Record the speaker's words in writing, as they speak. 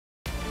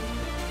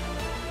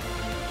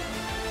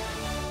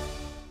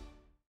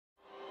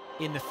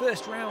In the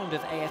first round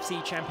of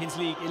AFC Champions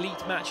League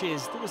Elite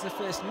matches, there was the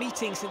first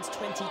meeting since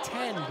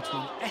 2010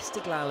 between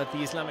Esteghlal of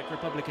the Islamic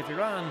Republic of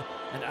Iran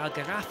and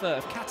Gharafa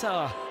of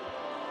Qatar.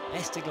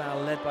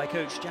 Esteghlal, led by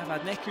coach Javad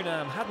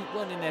Nekunam, hadn't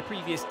won in their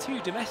previous 2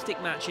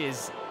 domestic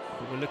matches,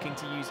 but were looking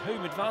to use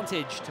home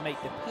advantage to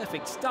make the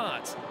perfect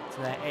start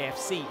to their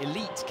AFC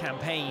Elite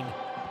campaign.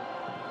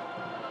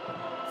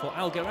 For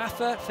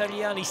Gharafa,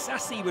 Ferriani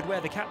Sassi would wear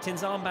the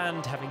captain's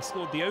armband, having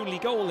scored the only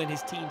goal in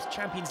his team's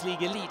Champions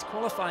League Elite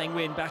qualifying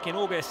win back in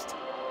August.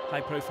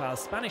 High-profile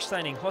Spanish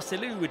signing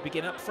Joselu would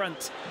begin up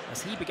front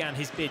as he began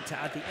his bid to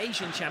add the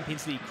Asian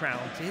Champions League crown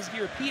to his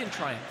European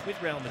triumph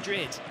with Real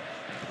Madrid.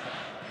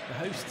 The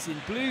hosts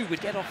in blue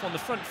would get off on the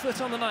front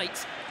foot on the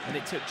night, and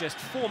it took just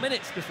 4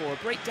 minutes before a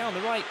break down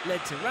the right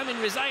led to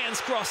Rezaian's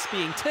cross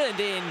being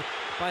turned in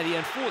by the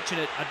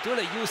unfortunate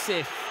Abdalla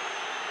Yousif.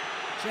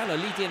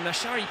 Jalaliddin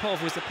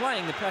Masharipov was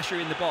applying the pressure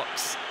in the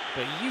box,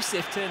 but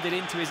Yousif turned it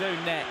into his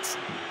own net.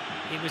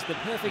 It was the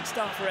perfect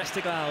start for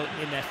Esteghlal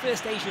in their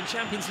first Asian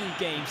Champions League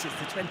game since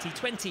the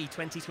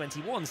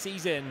 2020-2021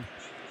 season.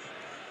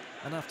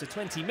 And after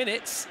 20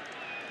 minutes,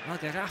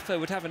 Gharafa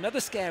would have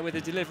another scare with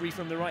a delivery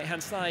from the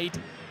right-hand side.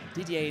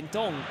 Didier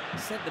Ndong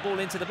sent the ball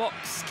into the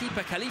box.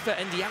 Keeper Khalifa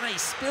Ndiaye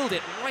spilled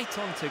it right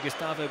onto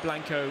Gustavo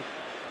Blanco,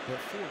 but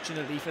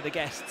fortunately for the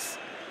guests,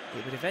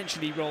 it would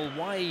eventually roll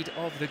wide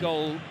of the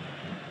goal.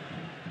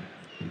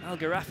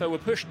 Gharafa were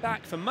pushed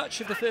back for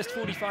much of the first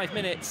 45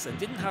 minutes and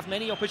didn't have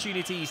many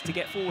opportunities to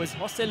get forwards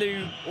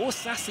Joselu or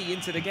Sassi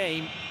into the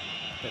game,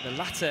 but the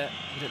latter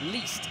would at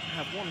least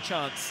have one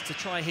chance to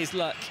try his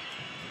luck.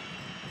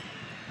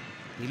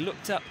 He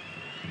looked up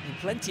in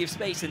plenty of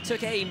space and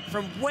took aim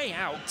from way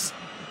out,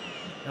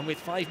 and with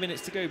 5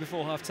 minutes to go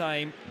before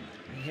half-time,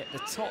 he hit the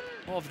top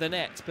of the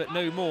net, but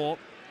no more.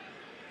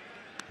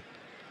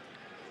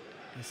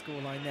 The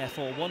scoreline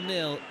therefore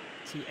 1-0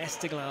 to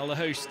Esteghlal, the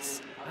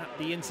hosts, at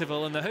the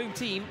interval, and the home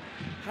team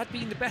had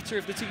been the better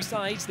of the 2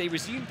 sides. They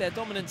resumed their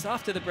dominance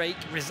after the break.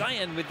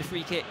 Rezaeian with the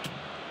free kick.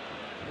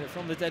 But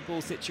from the dead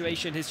ball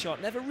situation, his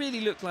shot never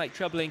really looked like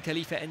troubling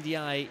Khalifa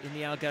Ndiaye in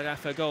the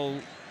Gharafa goal.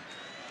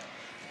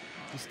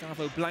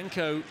 Gustavo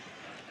Blanco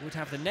would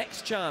have the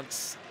next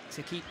chance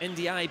to keep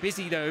Ndiaye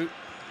busy though.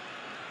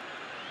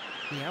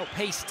 He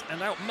outpaced and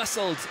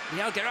outmuscled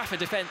the Gharafa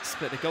defence,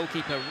 but the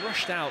goalkeeper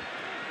rushed out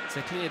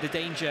to clear the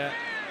danger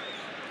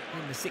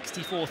in the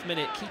 64th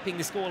minute, keeping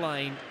the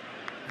scoreline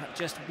at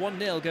just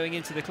 1-0 going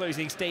into the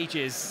closing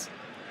stages.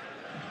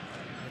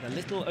 With a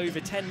little over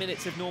 10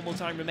 minutes of normal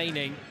time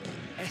remaining,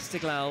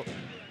 Esteghlal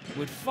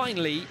would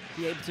finally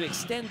be able to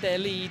extend their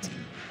lead.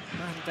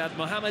 Mahdad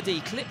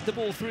Mohammadi clipped the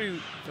ball through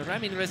for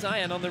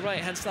Rezaian on the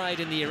right-hand side,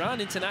 and the Iran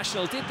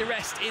international did the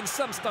rest in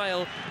some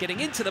style,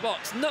 getting into the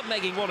box,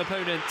 nutmegging one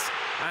opponent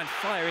and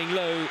firing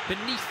low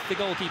beneath the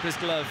goalkeeper's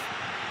glove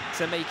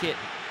to make it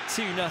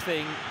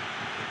 2-0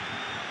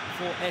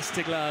 for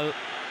Esteghlal.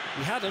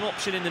 He had an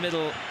option in the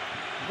middle,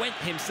 went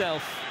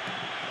himself.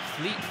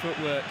 Fleet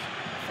footwork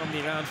from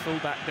the Iran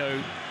fullback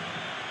though.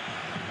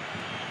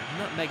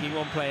 Nutmegging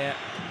one player,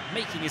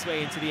 making his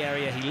way into the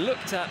area. He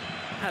looked up,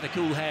 had a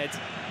cool head,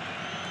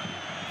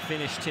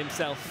 finished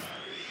himself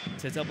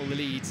to double the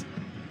lead.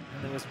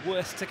 And there was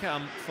worse to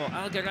come for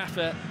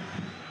Gharafa.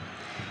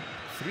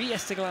 3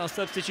 Esteghlal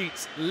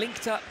substitutes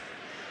linked up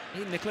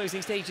in the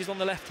closing stages on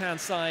the left-hand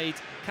side.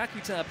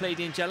 Kakuta played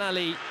in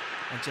Jalali,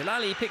 and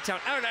Jalali picked out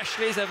Arash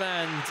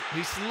Rezavand,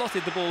 who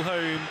slotted the ball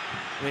home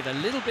with a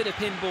little bit of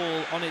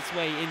pinball on its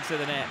way into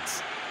the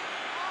net.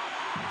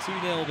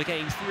 2-0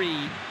 became 3 in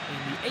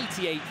the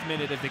 88th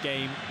minute of the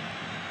game.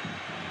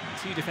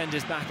 2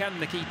 defenders back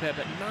and the keeper,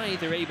 but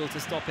neither able to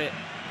stop it,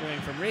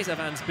 going from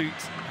Rezavand's boot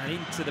and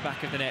into the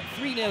back of the net.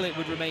 3-0 it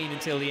would remain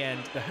until the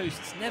end. The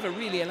hosts never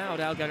really allowed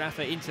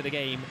Gharafa into the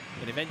game,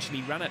 but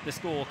eventually ran up the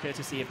score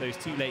courtesy of those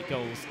 2 late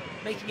goals,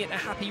 making it a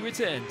happy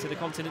return to the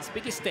continent's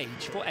biggest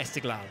stage for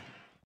Esteghlal.